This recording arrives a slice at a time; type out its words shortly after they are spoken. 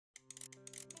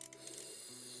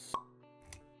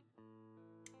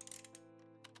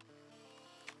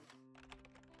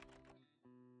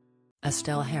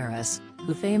Estelle Harris,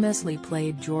 who famously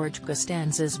played George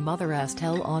Costanza's mother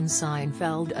Estelle on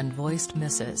Seinfeld and voiced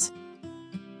Mrs.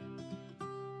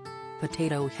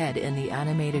 Potato Head in the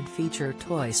animated feature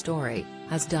Toy Story,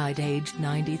 has died aged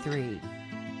 93.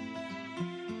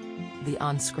 The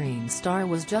on-screen star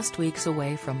was just weeks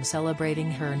away from celebrating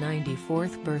her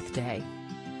 94th birthday.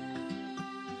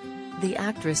 The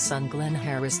actress' son Glenn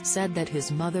Harris said that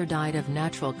his mother died of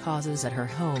natural causes at her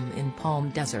home in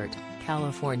Palm Desert,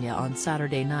 California on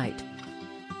Saturday night.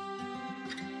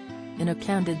 In a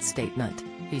candid statement,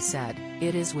 he said,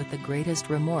 "It is with the greatest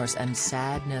remorse and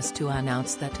sadness to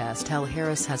announce that Estelle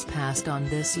Harris has passed on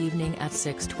this evening at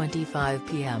 6:25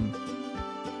 p.m.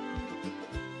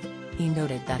 He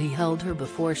noted that he held her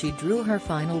before she drew her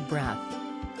final breath.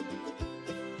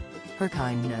 Her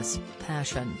kindness,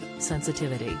 passion,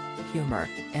 sensitivity, humor,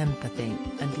 empathy,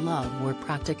 and love were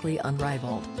practically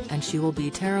unrivaled, and she will be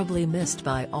terribly missed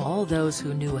by all those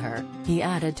who knew her," he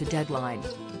added to Deadline.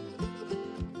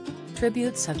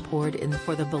 Tributes have poured in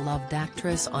for the beloved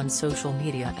actress on social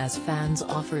media as fans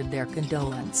offered their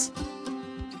condolence.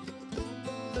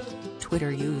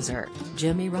 Twitter user,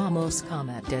 Jimmy Ramos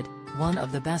commented, "One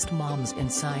of the best moms in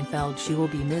Seinfeld, she will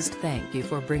be missed, thank you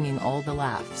for bringing all the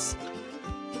laughs.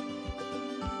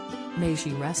 May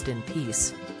she rest in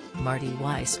peace. Marty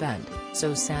Y. spent,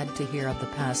 so sad to hear of the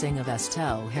passing of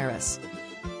Estelle Harris.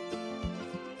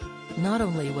 Not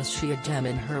only was she a gem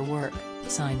in her work,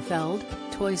 Seinfeld,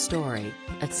 Toy Story,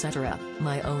 etc.,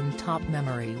 my own top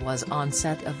memory was on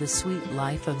set of The Sweet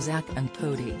Life of Zack and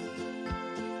Cody.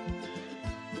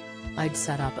 I'd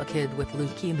set up a kid with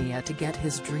leukemia to get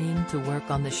his dream to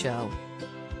work on the show.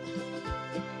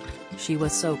 She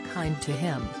was so kind to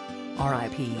him.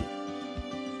 R.I.P."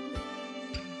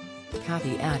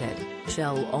 Kathy added,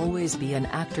 "She'll always be an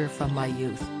actor from my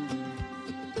youth.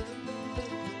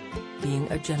 Being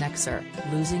a Gen Xer,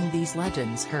 losing these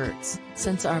legends hurts,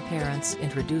 since our parents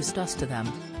introduced us to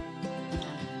them.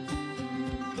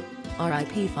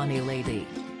 R.I.P. funny lady.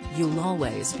 You'll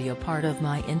always be a part of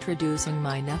my introducing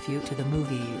my nephew to the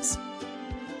movies."